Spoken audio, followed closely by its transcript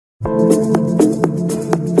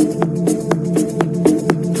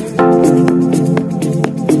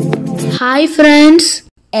Hi friends,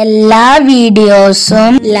 എല്ലാ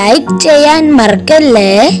വീഡിയോസും like ചെയ്യാൻ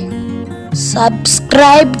മറക്കല്ലേ,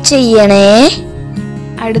 സബ്സ്ക്രൈബ് ചെയ്യണേ,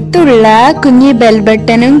 അടുത്തുള്ള കുഞ്ഞി ബെൽ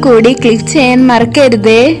ബട്ടണും കൂടി ക്ലിക്ക് ചെയ്യാൻ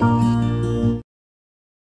മറക്കരുതേ.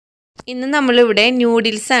 ഇന്ന് നമ്മളിവിടെ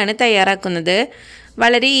നൂഡിൽസ് ആണ് തയ്യാറാക്കുന്നത്.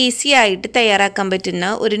 വളരെ ഈസി ആയിട്ട് തയ്യാറാക്കാൻ പറ്റുന്ന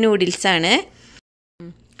ഒരു നൂഡിൽസ് ആണ്.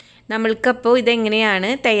 നമ്മൾക്കപ്പോൾ ഇതെങ്ങനെയാണ്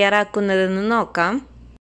തയ്യാറാക്കുന്നതെന്ന് നോക്കാം.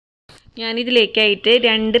 ഞാനിതിലേക്കായിട്ട്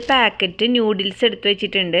 2 പാക്കറ്റ് നൂഡിൽസ് എടുത്ത്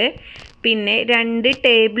വെച്ചിട്ടുണ്ട്. പിന്നെ 2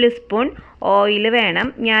 ടേബിൾ സ്പൂൺ ഓയിൽ വേണം.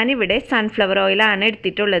 ഞാനിവിടെ സൺഫ്ലവർ ഓയിലാണ്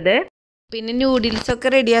എടുത്തിട്ടുള്ളത്. പിന്നെ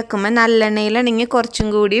നൂഡിൽസൊക്കെ റെഡിയാക്കുമ്പോൾ നല്ലെണ്ണയിലാണെങ്കിൽ കുറച്ചും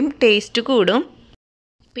കൂടിയും ടേസ്റ്റ് കൂടും.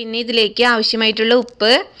 പിന്നെ ഇതിലേക്ക് ആവശ്യമായിട്ടുള്ള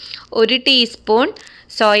ഉപ്പ്, 1 ടീസ്പൂൺ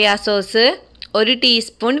സോയാ സോസ്, 1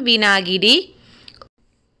 ടീസ്പൂൺ വിനാഗിരി,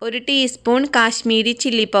 1 teaspoon Kashmiri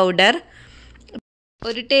chilli powder,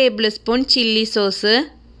 1 table spoon chilli sauce.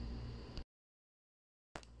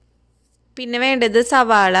 പിന്നെ വേണ്ടത്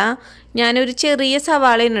സവാള. ഞാനൊരു ചെറിയ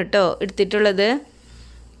സവാളയാണ് കേട്ടോ എടുത്തിട്ടുള്ളത്.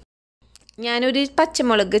 ഞാനൊരു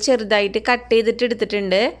പച്ചമുളക് ചെറുതായിട്ട് കട്ട് ചെയ്തിട്ട്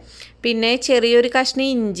എടുത്തിട്ടുണ്ട്. പിന്നെ ചെറിയൊരു കഷ്ണം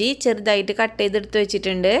ഇഞ്ചി ചെറുതായിട്ട് കട്ട് ചെയ്തെടുത്ത്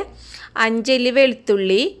വെച്ചിട്ടുണ്ട്. 5 അല്ലി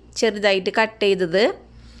വെളുത്തുള്ളി ചെറുതായിട്ട് കട്ട് ചെയ്തത്.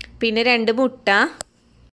 പിന്നെ 2 മുട്ട,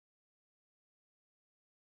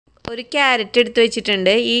 1 ക്യാരറ്റ് എടുത്ത്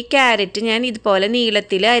വെച്ചിട്ടുണ്ട്. ഈ ക്യാരറ്റ് ഞാൻ ഇതുപോലെ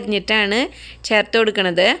നീളത്തിൽ അരിഞ്ഞിട്ടാണ് ചേർത്ത്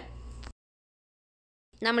കൊടുക്കുന്നത്.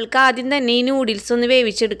 നമ്മൾക്ക് ആദ്യം തന്നെ ഈ നൂഡിൽസ് ഒന്ന്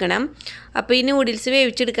വേവിച്ചെടുക്കണം. അപ്പോൾ ഈ നൂഡിൽസ്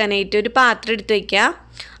വേവിച്ചെടുക്കാനായിട്ട് ഒരു പാത്രം എടുത്ത് വയ്ക്കുക.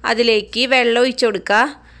 അതിലേക്ക് വെള്ളം ഒഴിച്ചു കൊടുക്കുക.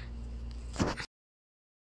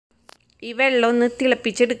 ഈ വെള്ളം ഒന്ന്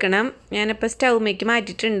തിളപ്പിച്ചെടുക്കണം. ഞാനിപ്പോൾ സ്റ്റൗമേക്ക്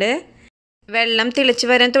മാറ്റിയിട്ടുണ്ട്. വെള്ളം തിളച്ച്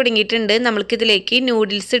വരാൻ തുടങ്ങിയിട്ടുണ്ട്. നമ്മൾക്കിതിലേക്ക്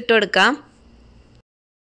നൂഡിൽസ് ഇട്ട് കൊടുക്കാം.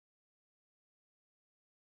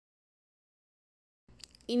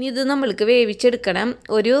 ഇനി ഇത് നമ്മൾക്ക് വേവിച്ചെടുക്കണം.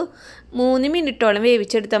 ഒരു 3 മിനിറ്റോളം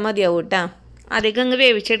വേവിച്ചെടുത്താൽ മതിയാവും കേട്ടോ. അധികം അങ്ങ്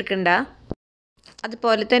വേവിച്ചെടുക്കണ്ട.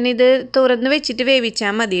 അതുപോലെ തന്നെ ഇത് തുറന്ന് വെച്ചിട്ട്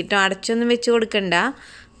വേവിച്ചാൽ മതി കേട്ടോ. അടച്ചൊന്നും വെച്ച് കൊടുക്കണ്ട.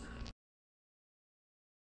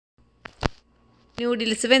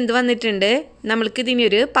 നൂഡിൽസ് വെന്ത് വന്നിട്ടുണ്ട്.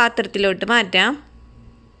 നമ്മൾക്കിതിനൊരു പാത്രത്തിലോട്ട് മാറ്റാം.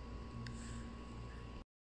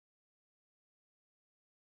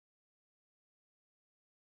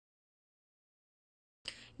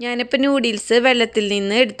 ഞാനിപ്പോൾ നൂഡിൽസ് വെള്ളത്തിൽ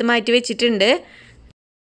നിന്ന് എടുത്ത് മാറ്റി വെച്ചിട്ടുണ്ട്.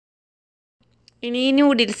 ഇനി ഈ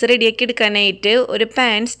നൂഡിൽസ് റെഡിയാക്കി എടുക്കാനായിട്ട് ഒരു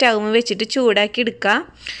പാൻ സ്റ്റൗവ് വെച്ചിട്ട് ചൂടാക്കി എടുക്കുക.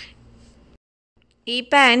 ഈ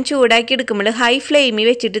പാൻ ചൂടാക്കി എടുക്കുമ്പോൾ ഹൈ ഫ്ലെയിമിൽ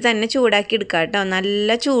വെച്ചിട്ട് തന്നെ ചൂടാക്കി എടുക്കുക കേട്ടോ.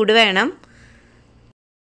 നല്ല ചൂട് വേണം.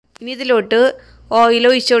 ഇനി ഇതിലോട്ട് ഓയിൽ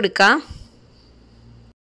ഒഴിച്ചു കൊടുക്കാം.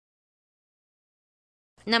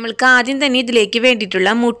 നമ്മൾക്ക് ആദ്യം തന്നെ ഇതിലേക്ക് വേണ്ടിയിട്ടുള്ള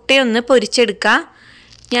മുട്ടയൊന്ന് പൊരിച്ചെടുക്കുക.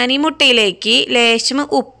 ഞാൻ ഈ മുട്ടയിലേക്ക് ലേശം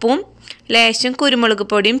ഉപ്പും ലേശം കുരുമുളക്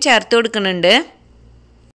പൊടിയും ചേർത്ത് കൊടുക്കുന്നുണ്ട്.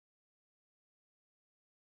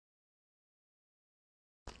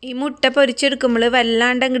 ഈ മുട്ട പൊരിച്ചെടുക്കുമ്പോൾ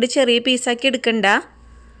വല്ലാണ്ട് അങ്ങോട്ട് ചെറിയ പീസാക്കി എടുക്കണ്ട.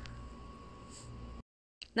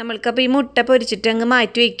 നമ്മൾക്കപ്പോൾ ഈ മുട്ട പൊരിച്ചിട്ട് അങ്ങ്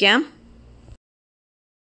മാറ്റി വയ്ക്കാം.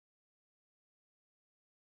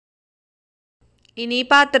 ഇനി ഈ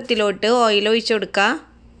പാത്രത്തിലോട്ട് ഓയിൽ ഒഴിച്ചു കൊടുക്കുക.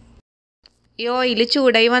 ഈ ഓയിൽ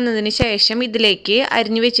ചൂടായി വന്നതിന് ശേഷം ഇതിലേക്ക്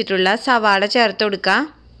അരിഞ്ഞു വെച്ചിട്ടുള്ള സവാള ചേർത്ത് കൊടുക്കുക.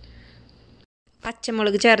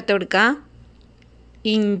 പച്ചമുളക് ചേർത്ത് കൊടുക്കുക.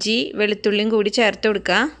 ഇഞ്ചി വെളുത്തുള്ളിയും കൂടി ചേർത്ത്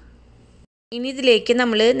കൊടുക്കുക. ഇനി ഇതിലേക്ക്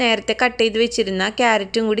നമ്മൾ നേരത്തെ കട്ട് ചെയ്ത് വെച്ചിരുന്ന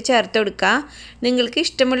ക്യാരറ്റും കൂടി ചേർത്ത് കൊടുക്കുക. നിങ്ങൾക്ക്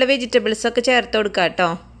ഇഷ്ടമുള്ള വെജിറ്റബിൾസൊക്കെ ചേർത്ത് കൊടുക്കുക കേട്ടോ.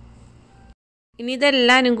 ഇനി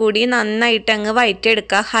ഇതെല്ലാവരും കൂടി നന്നായിട്ട് അങ്ങ്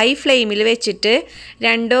വഴറ്റിയെടുക്കുക. ഹൈ ഫ്ലെയിമിൽ വെച്ചിട്ട്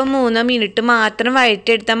 2-3 മിനിറ്റ് മാത്രം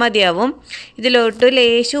വഴറ്റിയെടുത്താൽ മതിയാവും. ഇതിലോട്ട്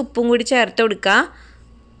ലേശം ഉപ്പും കൂടി ചേർത്ത് കൊടുക്കുക.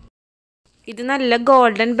 ഇത് നല്ല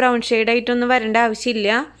ഗോൾഡൻ ബ്രൗൺ ഷെയ്ഡായിട്ടൊന്നും വരേണ്ട ആവശ്യമില്ല.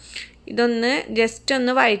 ഇതൊന്ന് ജസ്റ്റ്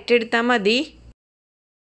ഒന്ന് വഴറ്റിയെടുത്താൽ മതി.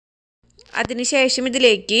 അതിനുശേഷം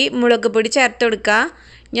ഇതിലേക്ക് മുളക് പൊടി ചേർത്ത് കൊടുക്കുക.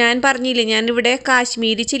 ഞാൻ പറഞ്ഞില്ലേ, ഞാനിവിടെ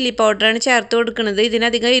കാശ്മീരി ചില്ലി പൗഡറാണ് ചേർത്ത് കൊടുക്കുന്നത്.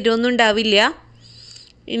 ഇതിനധികം എരിവൊന്നും ഉണ്ടാവില്ല.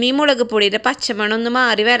 ഇനി മുളക് പൊടിയുടെ പച്ചമണം ഒന്ന്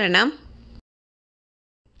മാറി വരണം.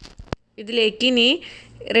 ഇതിലേക്ക് ഇനി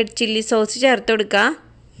റെഡ് ചില്ലി സോസ് ചേർത്ത് കൊടുക്കുക.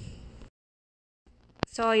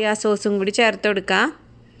 സോയാ സോസും കൂടി ചേർത്ത് കൊടുക്കുക.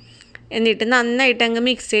 എന്നിട്ട് നന്നായിട്ട് അങ്ങ്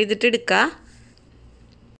മിക്സ് ചെയ്തിട്ട് എടുക്കുക.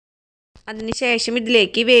 അതിനുശേഷം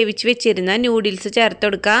ഇതിലേക്ക് വേവിച്ച് വെച്ചിരുന്ന നൂഡിൽസ് ചേർത്ത്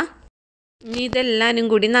കൊടുക്കുക. ഇനി ഇതെല്ലാവരും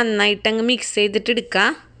കൂടി നന്നായിട്ട് അങ്ങ് മിക്സ് ചെയ്തിട്ട് എടുക്കുക.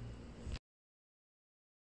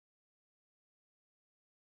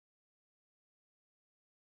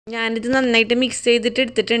 ഞാനിത് നന്നായിട്ട് മിക്സ് ചെയ്തിട്ട്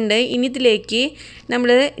എടുത്തിട്ടുണ്ട്. ഇനി ഇതിലേക്ക് നമ്മൾ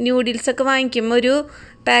നൂഡിൽസൊക്കെ വാങ്ങിക്കുമ്പോൾ ഒരു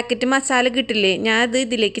പാക്കറ്റ് മസാല കിട്ടില്ലേ, ഞാനത്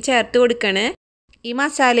ഇതിലേക്ക് ചേർത്ത് കൊടുക്കണേ. ഈ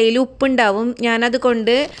മസാലയിൽ ഉപ്പുണ്ടാവും.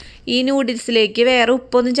 ഞാനതുകൊണ്ട് ഈ നൂഡിൽസിലേക്ക് വേറെ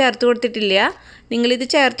ഉപ്പൊന്നും ചേർത്ത് കൊടുത്തിട്ടില്ല. നിങ്ങളിത്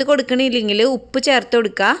ചേർത്ത് കൊടുക്കണില്ലെങ്കിൽ ഉപ്പ് ചേർത്ത്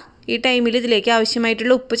കൊടുക്കുക. ഈ ടൈമിൽ ഇതിലേക്ക്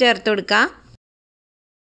ആവശ്യമായിട്ടുള്ള ഉപ്പ് ചേർത്ത് കൊടുക്കുക.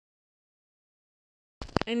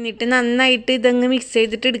 എന്നിട്ട് നന്നായിട്ട് ഇതങ്ങ് മിക്സ്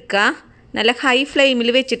ചെയ്തിട്ട് എടുക്കുക. നല്ല ഹൈ ഫ്ലെയിമിൽ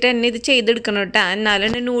വെച്ചിട്ട് തന്നെ ഇത് ചെയ്തെടുക്കണം കേട്ടോ.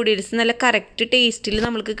 എന്നാലാണ് നൂഡിൽസ് നല്ല കറക്റ്റ് ടേസ്റ്റിൽ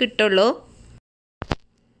നമുക്ക് കിട്ടുള്ളൂ.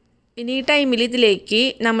 ഇനി ഈ ടൈമിൽ ഇതിലേക്ക്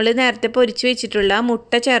നമ്മൾ നേരത്തെ പൊരിച്ച് വെച്ചിട്ടുള്ള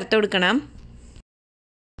മുട്ട ചേർത്ത് കൊടുക്കണം.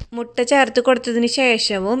 മുട്ട ചേർത്ത് കൊടുത്തതിന്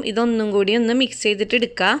ശേഷവും ഇതൊന്നും കൂടി ഒന്ന് മിക്സ് ചെയ്തിട്ട്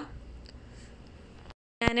എടുക്കുക.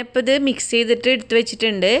 ഞാനിപ്പോൾ ഇത് മിക്സ് ചെയ്തിട്ട് എടുത്ത്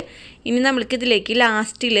വെച്ചിട്ടുണ്ട്. ഇനി നമ്മൾക്ക് ഇതിലേക്ക്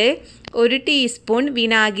ലാസ്റ്റിൽ 1 ടീസ്പൂൺ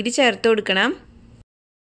വിനാഗിരി ചേർത്ത് കൊടുക്കണം.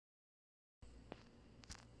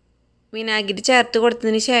 വിനാഗിരി ചേർത്ത്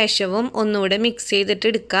കൊടുത്തതിന് ശേഷവും ഒന്നുകൂടെ മിക്സ് ചെയ്തിട്ട്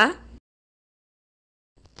എടുക്കുക.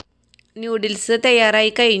 നൂഡിൽസ്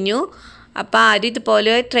തയ്യാറായി കഴിഞ്ഞു. അപ്പോൾ ആരും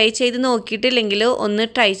ഇതുപോലെ ട്രൈ ചെയ്ത് നോക്കിയിട്ടില്ലെങ്കിൽ ഒന്ന്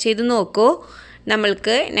ട്രൈ ചെയ്ത് നോക്കൂ.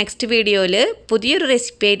 നമ്മൾക്ക് നെക്സ്റ്റ് വീഡിയോയിൽ പുതിയൊരു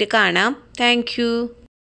റെസിപ്പി ആയിട്ട് കാണാം. Thank you.